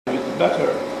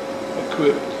better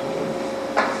equipped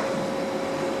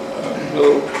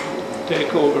will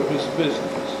take over his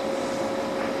business.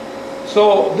 So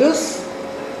this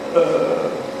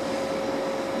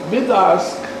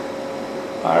bid-ask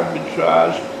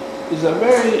arbitrage is a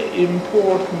very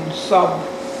important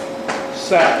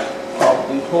subset of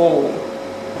the whole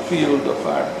field of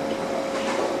arbitrage.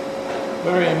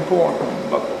 Very important,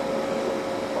 but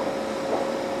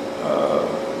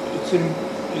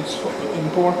it's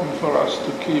important for us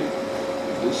to keep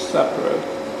this separate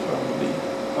from the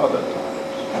other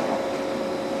types.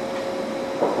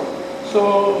 So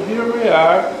here we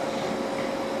are.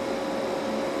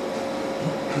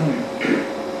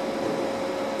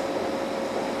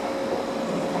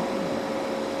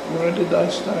 Where did I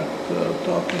start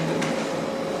talking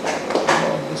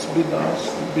about this bid-ask?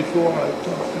 Before I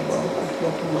talked about it,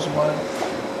 what was my...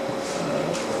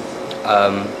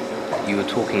 You were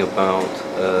talking about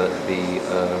the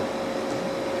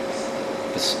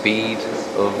speed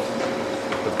of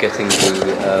getting to...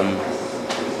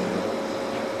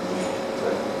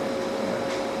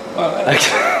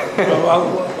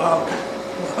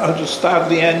 I'll just start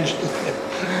the engine,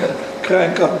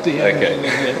 crank up the engine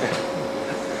again.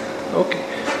 Okay,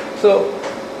 so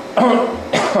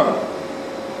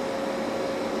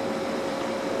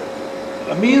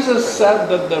Mises said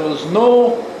that there was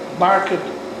no market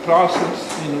process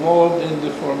involved in the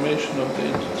formation of the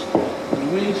interest.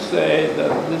 And we say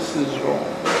that this is wrong,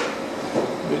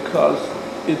 because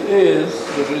it is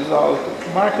the result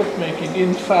of market making.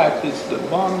 In fact, it's the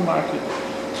bond market.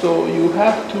 So you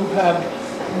have to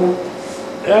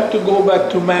go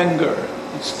back to Menger.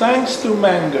 It's thanks to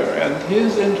Menger and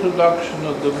his introduction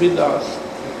of the bid-ask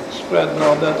spread.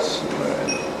 Now that's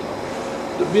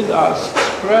the bid-ask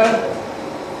spread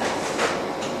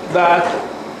that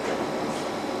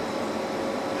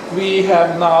we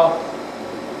have now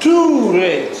two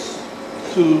rates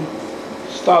to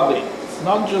study,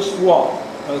 not just one,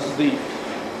 as the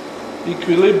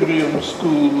equilibrium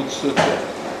school would suggest.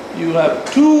 You have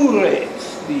two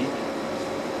rates, the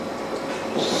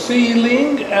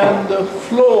ceiling and the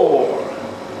floor.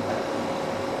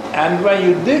 And when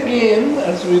you dig in,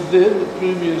 as we did the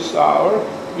previous hour,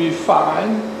 we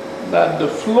find that the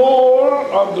floor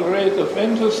of the rate of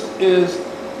interest is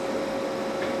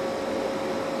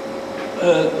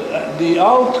the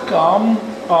outcome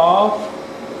of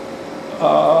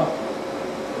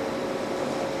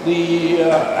the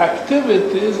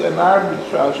activities and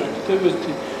arbitrage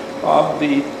activity of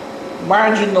the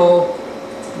marginal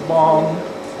bond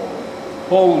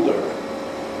holder.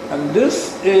 And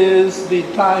this is the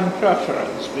time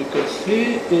preference, because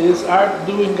he is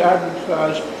doing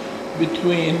arbitrage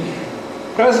between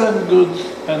present goods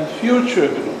and future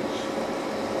goods.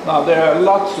 Now there are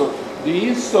lots of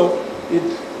these, so it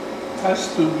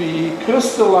has to be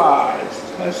crystallized,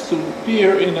 has to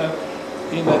appear in a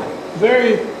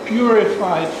very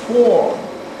purified form.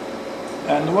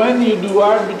 And when you do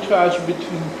arbitrage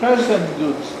between present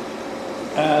goods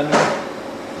and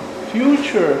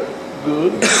future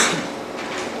goods,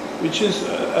 which is,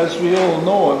 as we all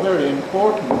know, a very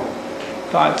important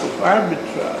type of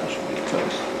arbitrage,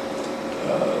 because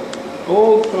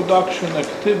all production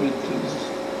activities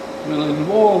will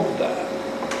involve that.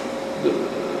 The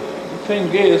thing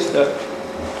is that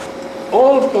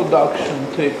all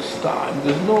production takes time.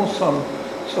 There's no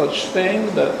such thing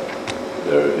that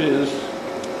there is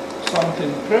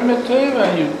something primitive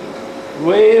and you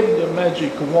wave the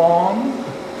magic wand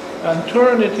and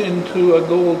turn it into a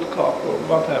gold cup or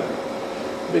whatever.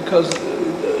 Because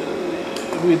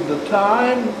with the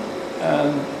time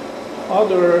and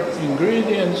other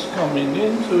ingredients coming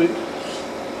into it,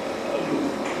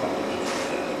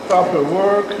 proper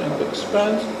work and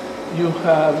expense, you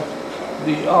have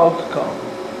the outcome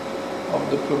of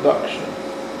the production.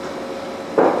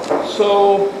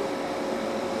 So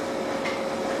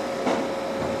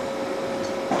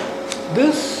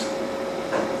this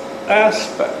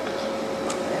aspect,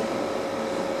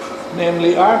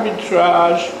 namely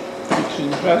arbitrage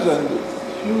between present and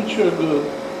future good,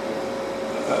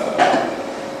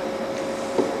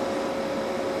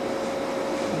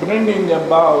 bringing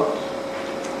about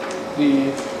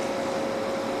the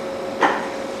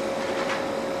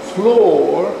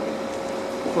floor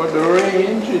for the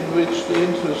range in which the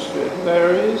interest rate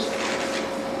varies.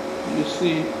 You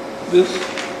see, this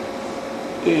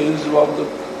is what the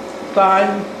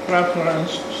time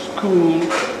preference school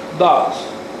does.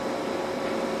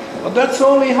 But that's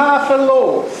only half a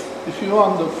loaf. If you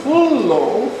want the full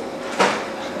loaf,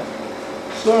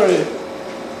 sorry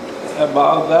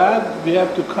about that, we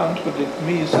have to contradict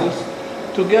Mises.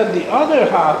 To get the other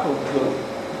half of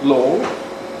the loaf,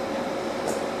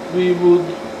 we would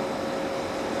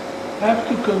have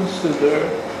to consider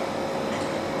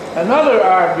another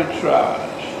arbitrage.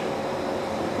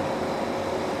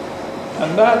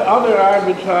 And that other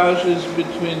arbitrage is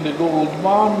between the gold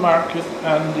bond market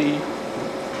and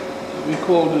we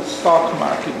call it stock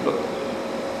market, but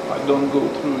I don't go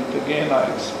through it again. I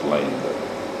explained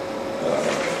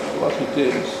what it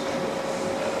is,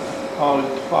 how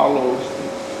it follows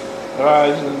the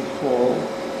rise and fall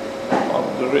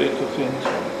of the rate of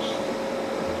interest.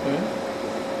 Okay?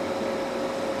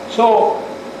 So,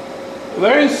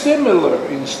 very similar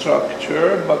in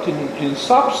structure, but in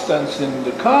substance, in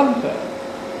the content,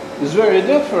 is very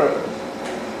different.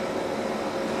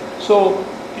 So,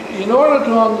 in order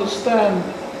to understand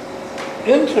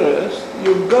interest,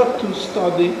 you've got to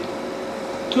study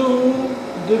two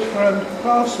different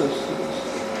processes.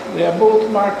 They are both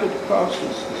market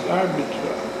processes,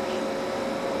 arbitrage.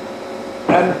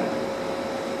 And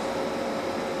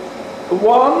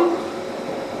one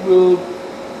will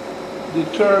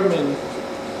determine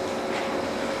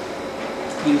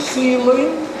the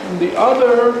ceiling, and the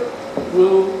other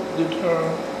will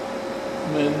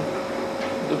determine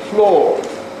the floor.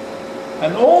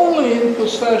 And only in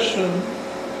possession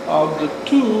of the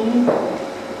two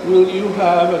will you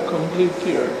have a complete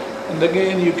theory. And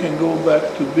again, you can go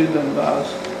back to bid and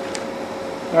ask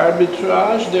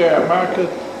arbitrage. There are market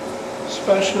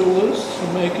specialists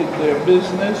who make it their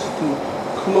business to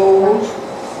close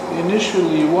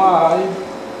initially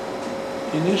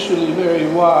very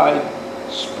wide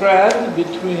spread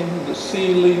between the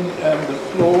ceiling and the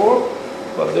floor,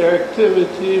 but their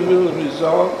activity will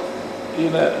result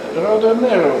in a rather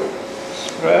narrow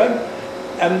spread,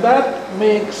 and that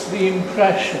makes the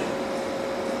impression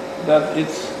that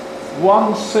it's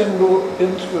one single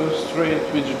interest rate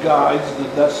which guides the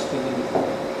destiny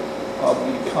of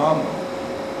the economy,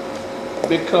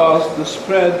 because the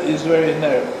spread is very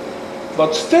narrow.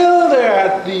 But still there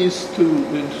are these two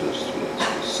interest rates,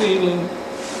 the ceiling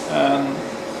and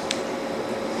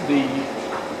the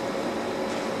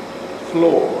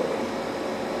floor.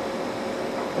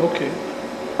 Okay,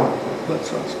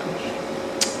 let's ask questions.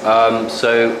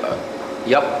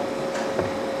 Yep.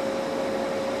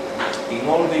 In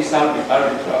all this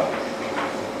arbitrage,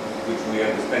 which we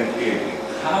understand clearly,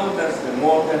 how does the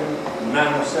modern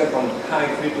nanosecond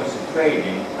high-frequency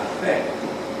trading affect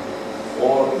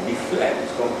or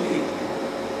deflect completely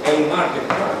a market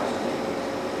price?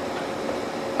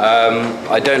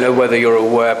 I don't know whether you're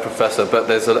aware, Professor, but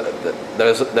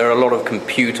there are a lot of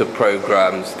computer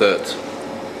programs that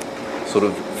sort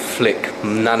of flick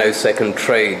nanosecond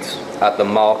trades at the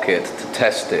market to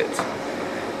test it.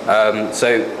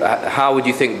 So how would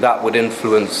you think that would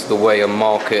influence the way a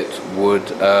market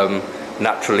would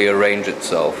naturally arrange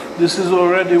itself? This is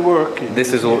already working.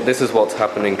 This is what's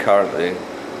happening currently.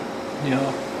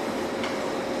 Yeah.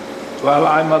 Well,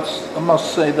 I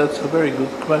must say that's a very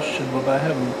good question, but I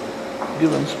haven't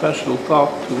given special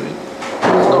thought to it.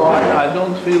 So I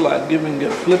don't feel like giving a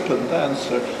flippant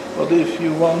answer, but if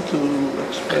you want to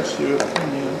express your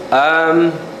opinion.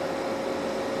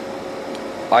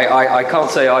 I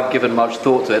can't say I've given much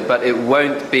thought to it, but it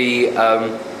won't be,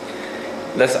 I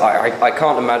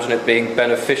can't imagine it being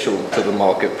beneficial to the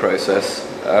market process.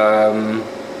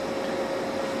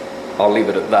 I'll leave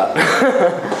it at that.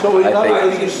 So in other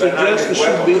words, you suggest it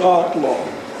should be outlawed?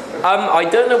 I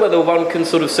don't know whether one can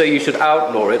sort of say you should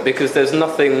outlaw it, because there's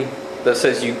nothing that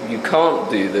says you can't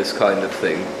do this kind of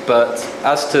thing. But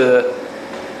as to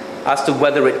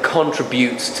whether it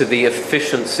contributes to the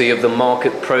efficiency of the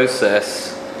market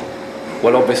process,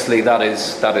 well, obviously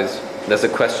there's a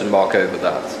question mark over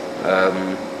that.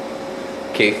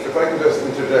 Keith? If I can just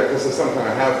interject, this is something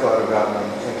I have thought about, and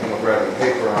I'm thinking of writing a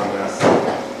paper on this.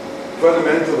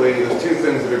 Fundamentally, there's two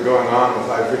things that are going on with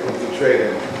high-frequency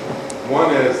trading.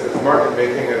 One is it's market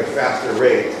making at a faster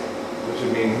rate, which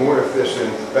would mean more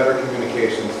efficient, better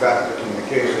communications, faster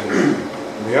communications.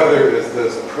 And the other is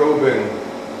this probing.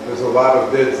 There's a lot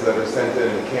of bids that are sent in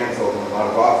and canceled, and a lot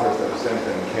of offers that are sent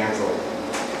in and canceled.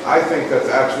 I think that's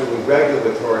actually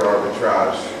regulatory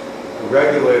arbitrage. The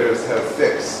regulators have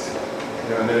fixed,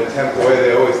 in an attempt, the way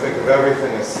they always think of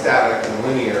everything as static and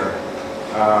linear.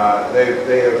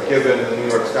 They have given the New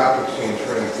York Stock Exchange,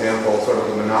 for an example, sort of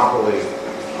a monopoly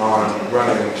on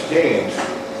running an exchange.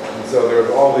 And so there's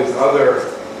all these other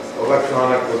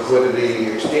electronic liquidity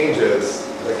exchanges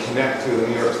that connect to the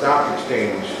New York Stock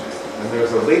Exchange. And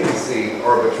there's a latency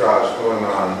arbitrage going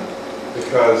on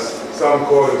because some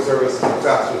quoting services are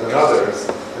faster than others.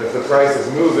 And if the price is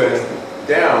moving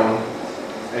down,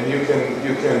 and you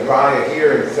can buy it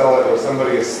here and sell it, or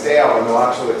somebody is stale and they'll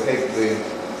actually take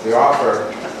the offer,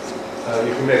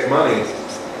 you can make money.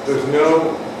 there's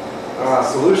no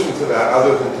solution to that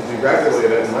other than to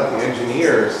deregulate it and let the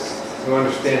engineers who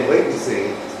understand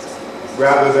latency,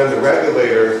 rather than the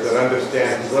regulators that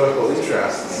understand political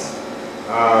interests,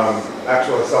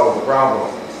 actually solve the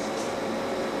problem.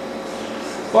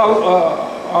 Well,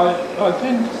 I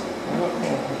think.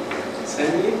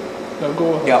 Sandy? No,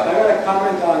 go ahead. Yeah. I got a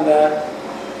comment on that.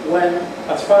 When,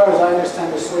 as far as I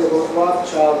understand the story about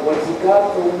Rothschild, when he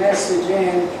got the message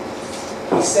in,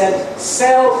 he said,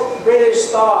 sell British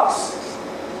stocks.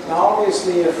 Now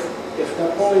obviously if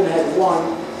Napoleon had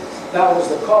won, that was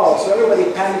the call. So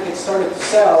everybody panicked and started to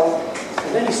sell,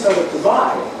 and then he started to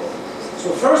buy. So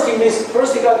first he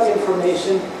got the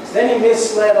information, then he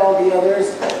misled all the others,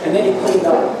 and then he cleaned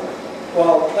up.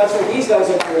 Well, that's what these guys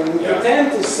are doing. We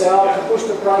pretend to sell, to push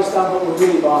the price down, but we're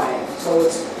really buying. So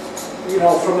it's, you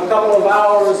know, from a couple of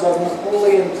hours of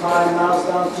Napoleon time, now it's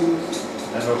down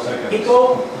to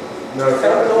Pico. No, it's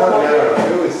not a matter, it's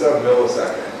really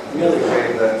sub-millisecond.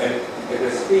 And at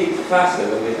a speed faster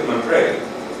than the human brain.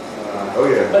 Oh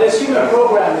yeah. But it's human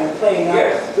programming playing out.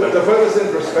 Yes, To put this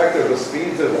in perspective, the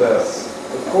speeds of this,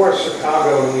 of course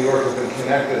Chicago and New York have been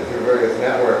connected through various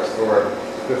networks for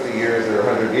 50 years or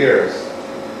 100 years.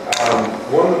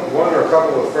 One or a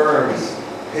couple of firms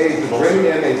paid to bring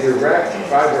in a direct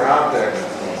fiber optic.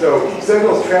 So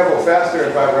signals travel faster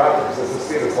in fiber optics as the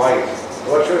speed of light.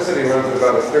 Electricity runs at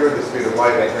about a third the speed of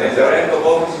light. and the rent of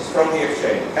office is from the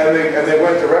exchange. And they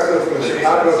went directly from the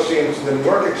Chicago exchange to the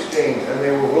Newark exchange, and they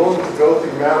were willing to go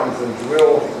through mountains and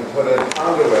drill and put a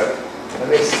conduit, and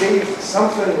they saved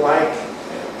something like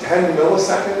 10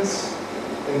 milliseconds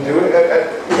in doing it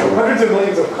at hundreds of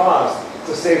millions of cost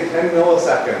to save 10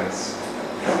 milliseconds.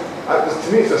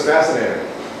 To me, it's just fascinating.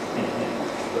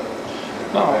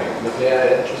 No. May I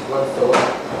add just one thought?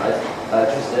 I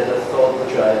just add a thought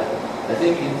which I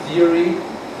think in theory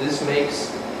this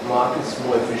makes markets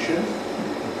more efficient.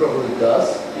 It probably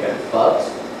does. Yeah. But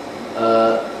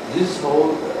this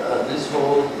whole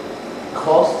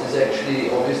cost is actually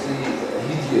obviously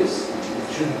hideous.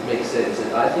 It shouldn't make sense.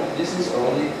 And I think this is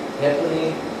only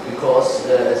happening because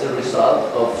as a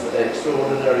result of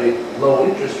extraordinary low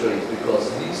interest rates,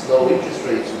 because these low interest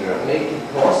rates make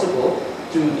it possible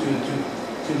to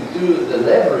do the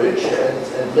leverage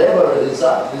and lever this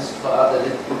up this far that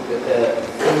it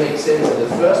makes sense in the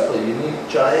first place. You need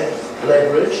giant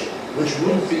leverage, which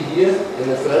wouldn't be here in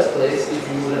the first place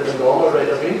if you would have a normal rate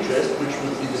of interest, which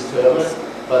would be determined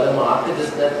by the market,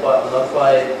 not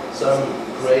by some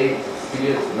great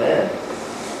beard man.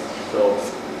 So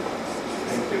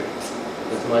Thank you.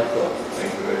 that's my thought.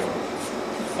 Thank you very much.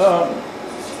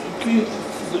 Keith,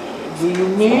 do you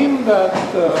mean that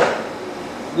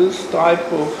this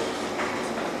type of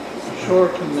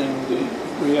shortening the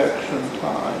reaction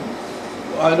time,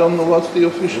 I don't know what's the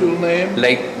official name?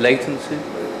 Latency?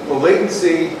 Well,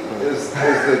 latency is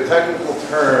the technical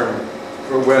term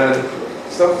for when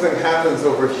something happens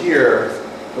over here,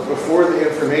 but before the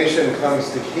information comes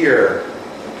to here,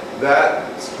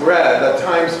 that spread, that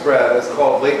time spread is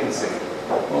called latency.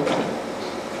 Okay.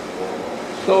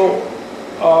 So,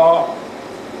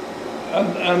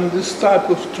 and this type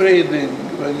of trading,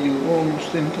 when you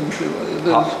almost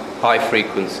instantaneously, High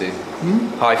frequency.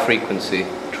 High frequency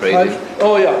trading.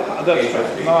 oh yeah, that's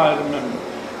right. Now I remember.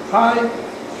 High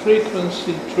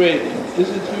frequency trading. Is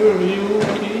it your view,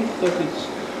 Keith, that it's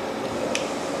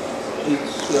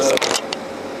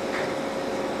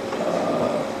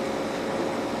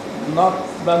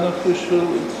not beneficial?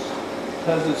 It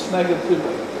has its negative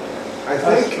I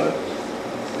think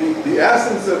aspects. the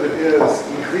essence of it is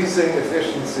increasing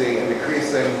efficiency and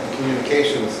decreasing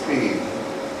communication speed.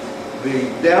 The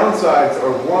downsides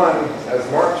are, one, as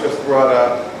Mark just brought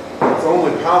up, it's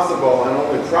only possible and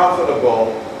only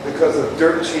profitable because of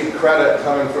dirt cheap credit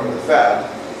coming from the Fed.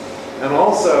 And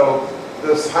also,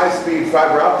 this high-speed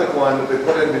fiber optic line that they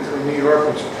put in between New York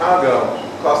and Chicago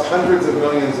cost hundreds of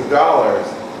millions of dollars.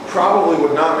 Probably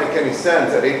would not make any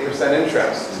sense at 8%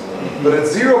 interest. But at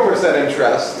 0%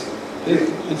 interest,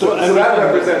 so that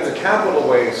represents a capital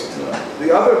waste.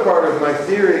 The other part of my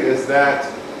theory is that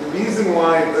the reason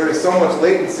why there is so much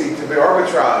latency to be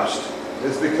arbitraged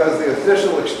is because the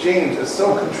official exchange is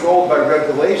so controlled by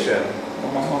regulation.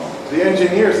 The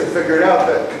engineers have figured out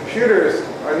that computers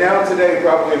are now today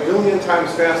probably 1 million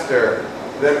times faster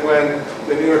than when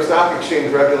the New York Stock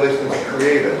Exchange regulations were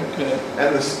created. Okay.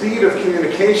 And the speed of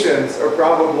communications are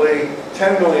probably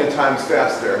 10 million times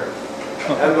faster.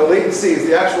 And the latency is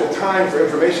the actual time for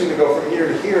information to go from here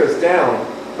to here is down.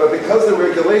 But because the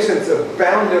regulations have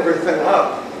bound everything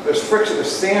up, there's friction,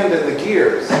 there's sand in the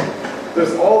gears.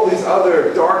 There's all these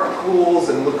other dark pools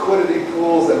and liquidity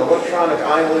pools and electronic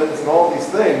islands and all these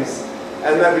things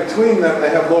and that between them they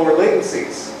have lower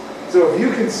latencies. So if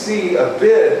you can see a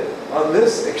bid on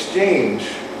this exchange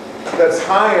that's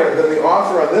higher than the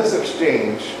offer on this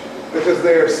exchange because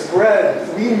they are spread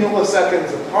 3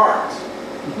 milliseconds apart,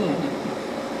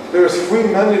 there's free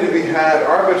money to be had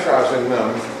arbitraging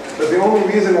them. But the only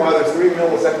reason why there's 3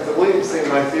 milliseconds of latency in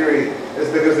my theory is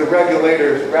because the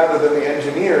regulators, rather than the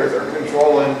engineers, are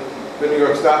controlling the New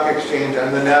York Stock Exchange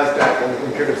and the NASDAQ and the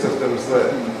computer systems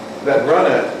that run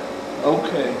it.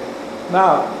 Okay.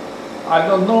 Now, I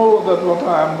don't know that what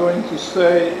I'm going to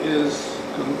say is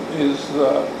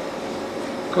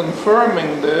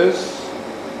confirming this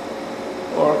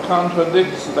or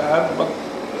contradicts that, but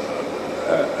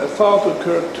a thought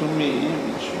occurred to me,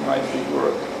 which might be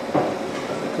worth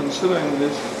considering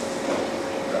this.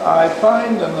 I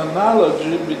find an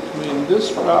analogy between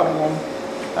this problem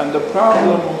and the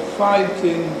problem of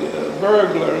fighting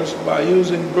burglars by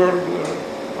using burglar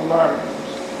alarms.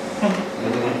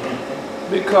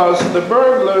 Because the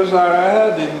burglars are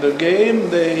ahead in the game.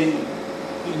 They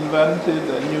invented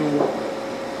a new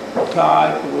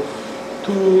type of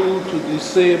tool to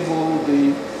disable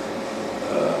the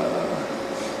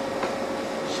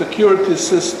security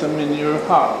system in your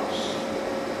house.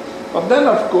 But then,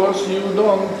 of course, you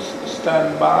don't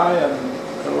stand by and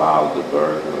allow the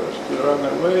burglars to run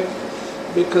away,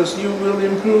 because you will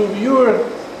improve your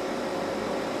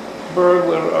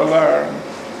burglar alarm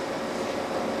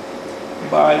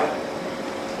by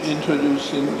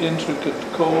introducing intricate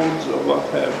codes or what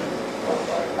have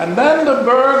you. And then the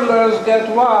burglars get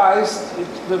wise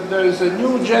that there is a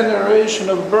new generation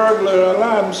of burglar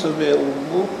alarms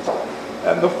available.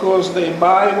 And of course they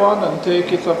buy one and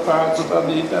take it apart,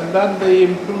 study it, and then they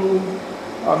improve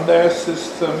on their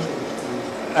system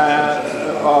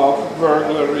of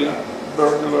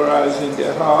burglarizing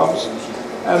a house.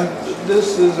 And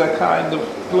this is a kind of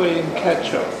playing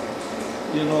catch-up,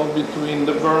 you know, between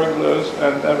the burglars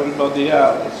and everybody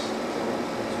else.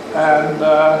 And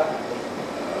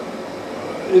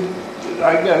it,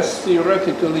 I guess,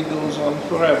 theoretically goes on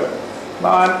forever.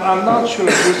 Now, I'm not sure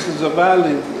if this is a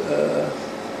valid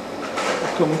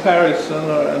comparison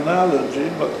or analogy,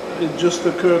 but it just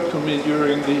occurred to me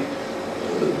during the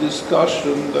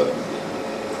discussion that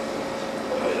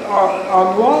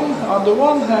on the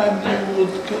one hand you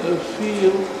would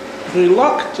feel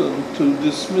reluctant to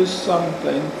dismiss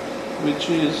something which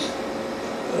is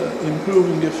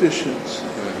improving efficiency.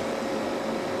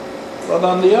 But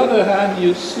on the other hand,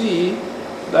 you see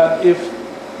that if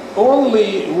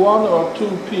only one or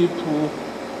two people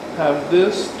have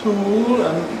this tool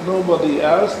and nobody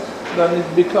else, then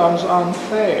it becomes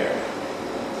unfair.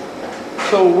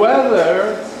 So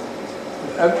whether,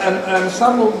 and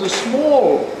some of the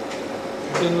small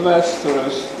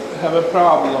investors have a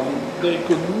problem, they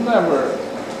could never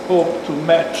hope to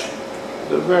match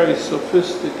the very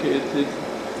sophisticated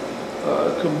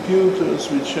computers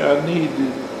which are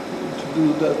needed to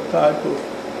do that type of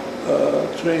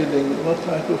trading. What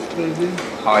type of trading?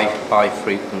 High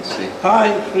frequency.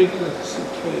 High frequency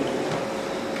trading.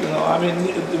 You know, I mean,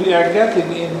 we are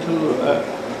getting into a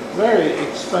very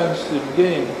expensive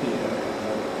game here.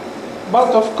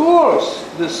 But of course,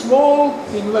 the small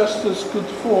investors could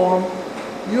form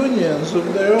unions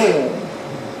of their own,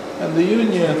 and the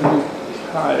union would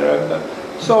hire.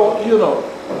 And so, you know,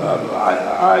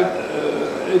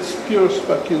 it's pure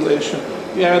speculation.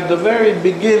 We are at the very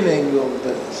beginning of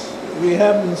this. We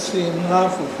haven't seen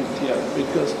half of it yet,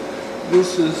 because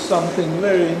this is something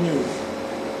very new.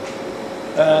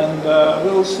 And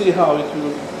we'll see how it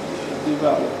will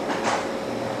develop.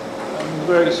 I'm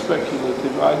very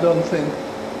speculative. I don't think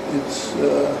it's...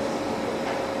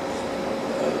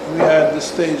 we are at the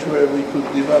stage where we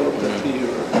could develop a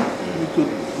theory. We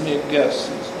could make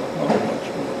guesses, but not much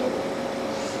more than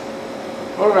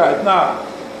that. All right, now,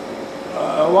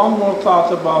 one more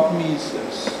thought about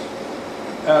Mises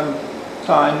and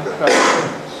time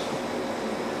preference.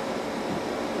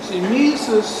 See,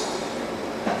 Mises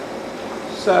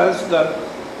says that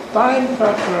time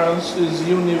preference is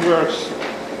universal.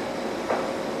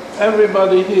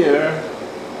 Everybody here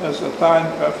has a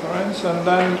time preference, and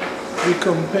then we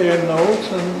compare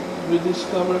notes and we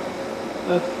discover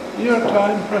that your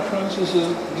time preference is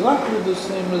exactly the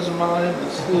same as mine,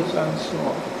 as his, and so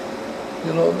on.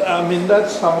 You know, I mean,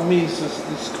 that's how Mises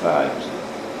describes it.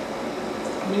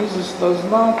 Mises does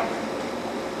not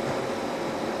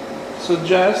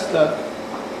suggest that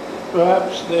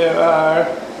perhaps there are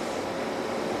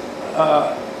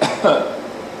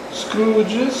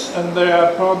Scrooges and there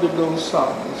are prodigal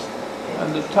sons.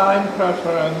 And the time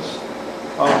preference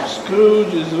of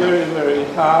Scrooge is very, very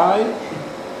high,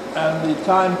 and the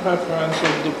time preference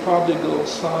of the prodigal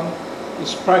son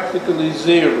is practically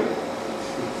zero.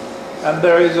 And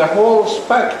there is a whole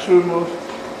spectrum of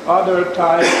other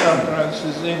time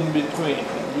preferences in between,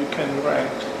 and you can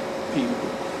rank people.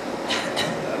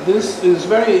 This is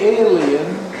very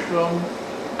alien from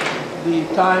the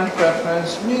time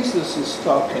preference Mises is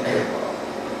talking about.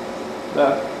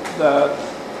 That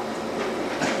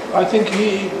I think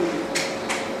he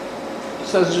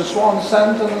says just one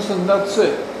sentence and that's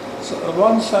it. So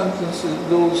one sentence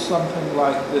goes something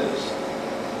like this.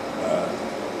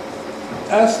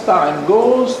 As time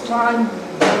goes, time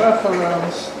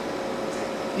preference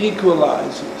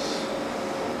equalizes.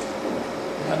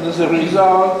 And as a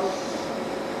result,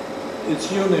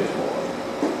 it's uniform.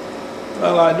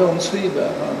 Well, I don't see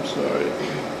that, I'm sorry.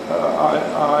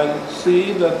 I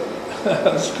see that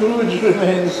Scrooge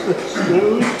remains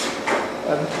Scrooge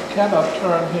and cannot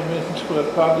turn him into a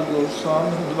prodigal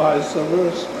son and vice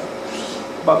versa.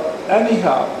 But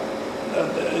anyhow,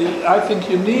 I think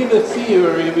you need a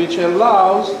theory which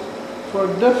allows for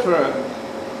different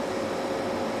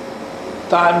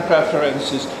time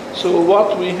preferences. So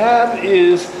what we have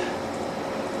is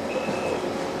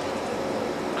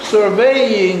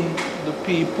surveying the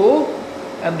people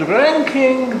and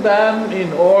ranking them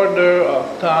in order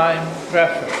of time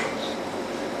preference.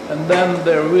 And then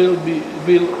there will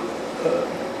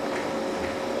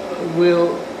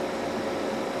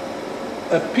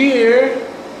appear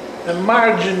a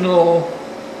marginal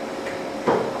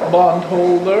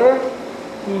bondholder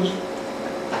whose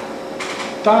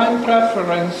time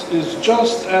preference is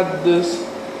just at this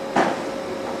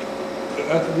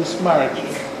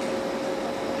margin.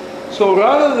 So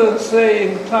rather than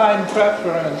saying time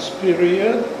preference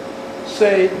period,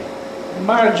 say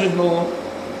marginal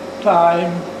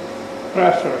time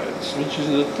preference, which is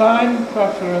the time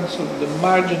preference of the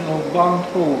marginal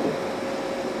bondholder.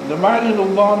 The marginal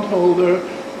bondholder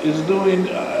is doing,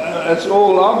 as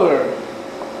all other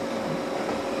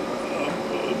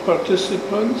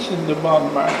participants in the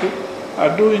bond market,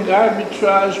 are doing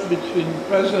arbitrage between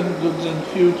present goods and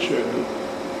future goods.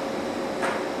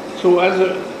 So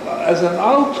as an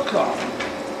outcome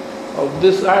of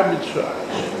this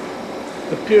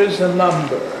arbitrage appears a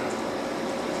number.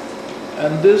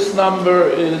 And this number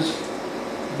is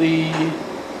the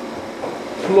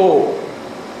floor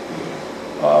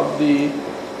of the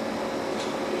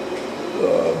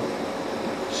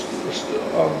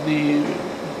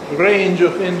range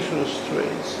of interest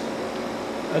rates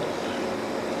at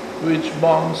which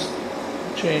bonds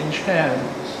change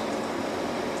hands.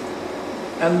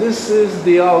 And this is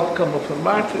the outcome of a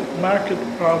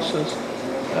market process,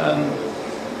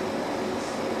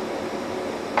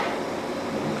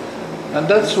 and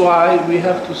that's why we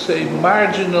have to say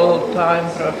marginal time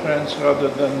preference rather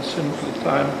than simply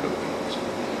time preference.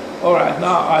 All right,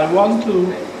 now I want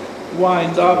to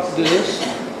wind up this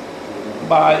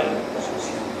by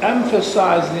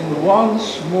emphasizing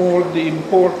once more the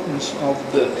importance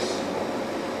of this.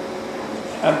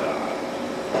 And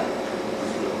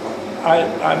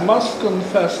I must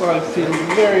confess I feel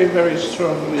very, very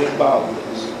strongly about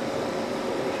this.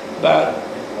 That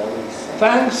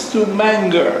thanks to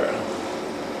Menger,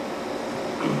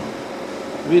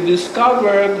 we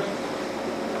discovered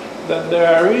that there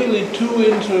are really two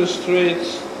interest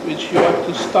rates which you have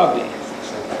to study.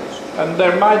 And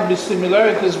there might be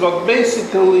similarities, but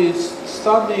basically it's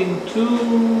studying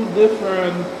two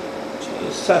different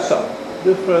setups,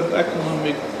 different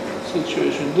economic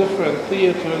situations, different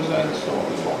theaters and so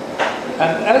on.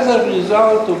 And as a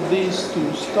result of these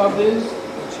two studies,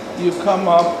 you come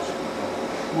up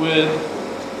with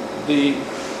the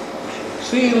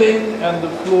ceiling and the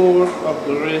floor of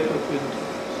the rate of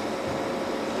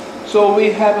interest. So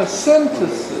we have a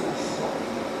synthesis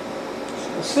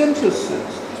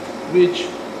which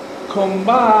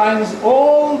combines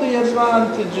all the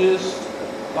advantages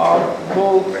of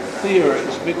both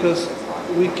theories, because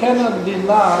we cannot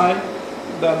deny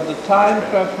that the time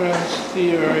preference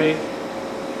theory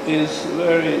is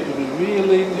very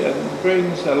revealing and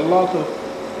brings a lot of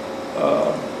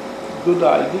good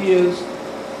ideas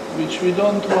which we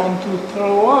don't want to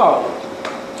throw out.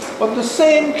 But the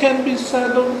same can be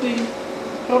said of the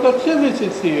productivity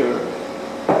theory.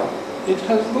 It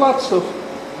has lots of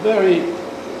very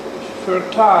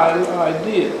fertile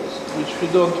ideas which we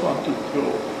don't want to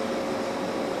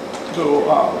throw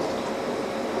out.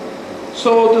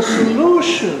 So the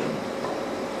solution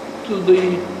to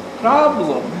the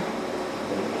problem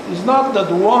is not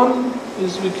that one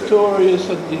is victorious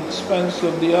at the expense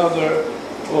of the other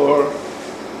or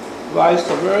vice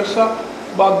versa,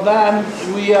 but then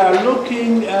we are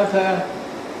looking at a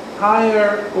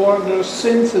higher order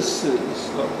synthesis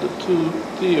of the two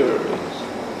theories.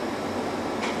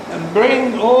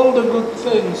 bring all the good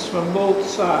things from both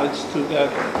sides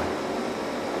together.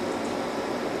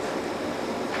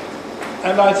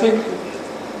 And I think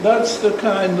that's the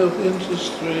kind of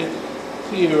interest rate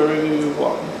theory we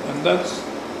want. And that's,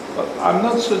 I'm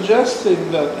not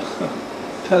suggesting that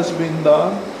it has been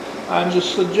done, I'm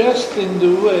just suggesting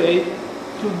the way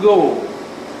to go.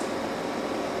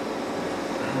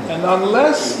 And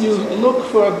unless you look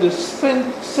for this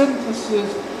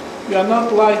synthesis, you are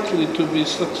not likely to be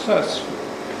successful.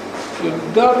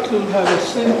 You've got to have a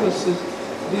synthesis.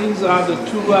 These are the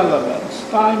two elements,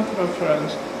 time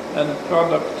preference and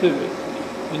productivity,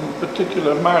 in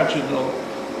particular marginal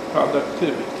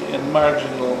productivity and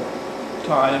marginal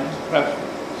time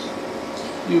preference.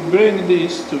 You bring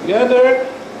these together,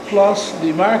 plus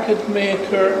the market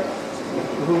maker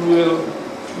who will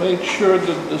make sure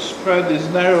that the spread is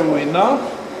narrow enough,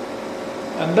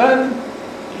 and then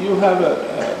you have a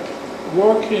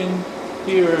working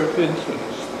theory of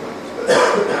interest.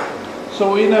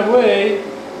 So in a way,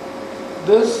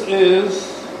 this is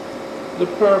the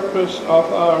purpose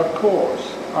of our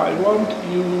course. I want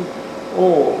you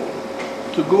all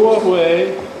to go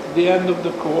away at the end of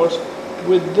the course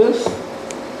with this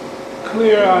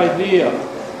clear idea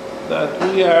that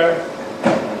we are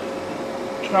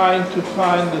trying to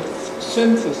find the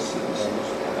synthesis,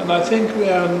 and I think we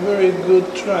are on very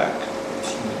good track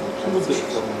to this.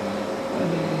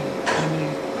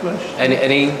 Any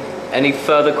questions? Any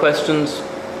further questions?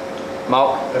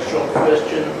 Mark? A short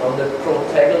question on the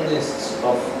protagonists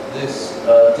of this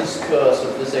discourse,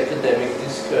 of this academic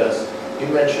discourse. You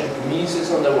mentioned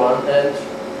Mises on the one hand,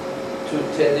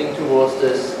 tending towards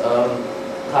this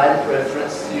time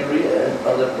preference theory, and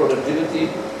on the productivity.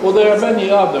 Well, there are many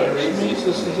others.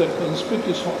 Mises is a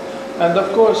conspicuous one. And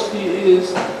of course he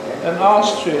is an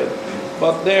Austrian,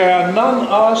 but there are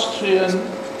non-Austrian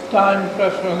time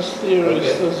preference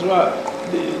theorists as well.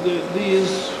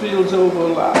 These fields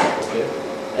overlap. Okay.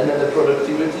 And then the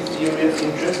productivity theory of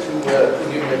interest,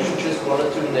 could you mention just one or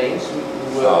two names?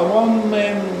 One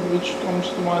name which comes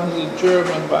to mind is a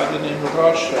German by the name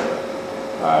Roscher,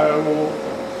 R-O-S-C-H-E-R.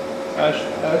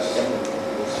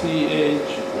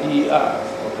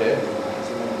 Okay.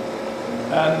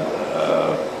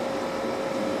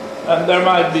 And there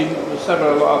might be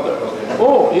several others. Okay.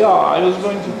 Oh, yeah, I was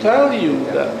going to tell you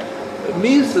that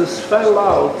Mises fell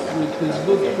out with his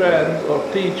good friend or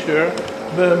teacher,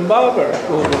 Böhm-Bawerk,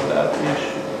 over that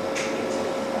issue.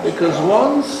 Because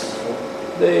once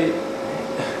they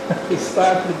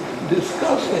started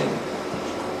discussing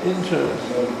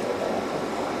interest,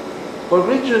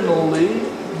 originally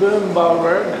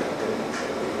Böhm-Bawerk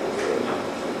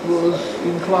was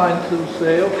inclined to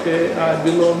say, okay, I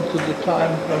belong to the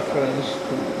time preference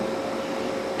school.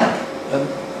 And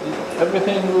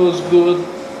everything was good.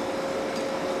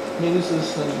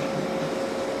 Mises and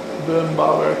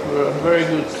Böhm-Bawerk were on very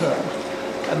good terms.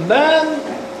 And then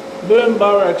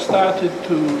Böhm-Bawerk started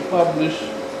to publish a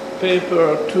paper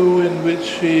or two in which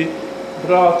he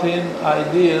brought in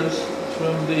ideas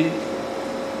from the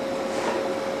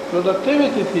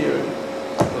productivity theory.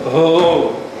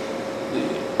 Oh,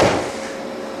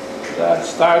 that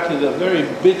started a very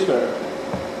bitter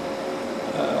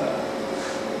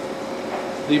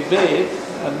debate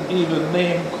and even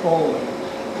name calling.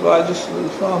 So I just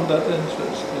found that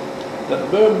interesting, that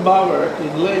Böhm-Bawerk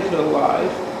in later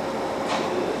life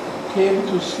came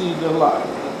to see the light.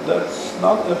 That's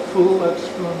not a full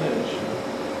explanation.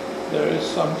 There is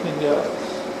something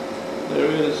else.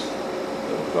 There is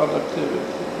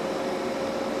productivity.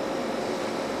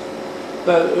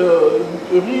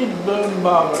 Read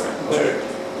Böhm-Bawerk. There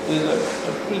is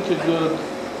a pretty good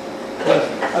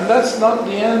lesson. And that's not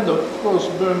the end. Of course,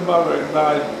 Böhm-Bawerk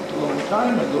died a long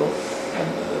time ago, and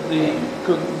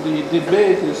the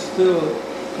debate is still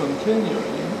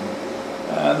continuing,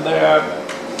 and there are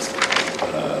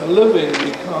living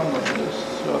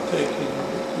economists who are taking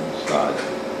the two sides.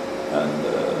 And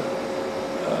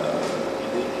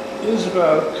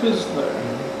Israel Kirzner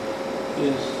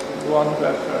is one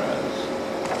reference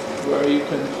where you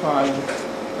can find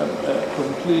a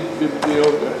complete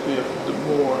bibliography of the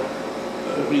more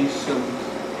recent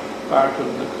part of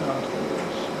the controversy.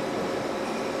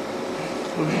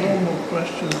 With no more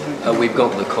questions, We've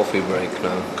got the coffee break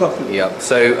now. Coffee. Yeah.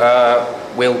 So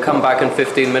we'll come back in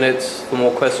 15 minutes for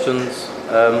more questions.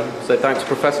 So thanks,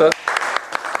 Professor.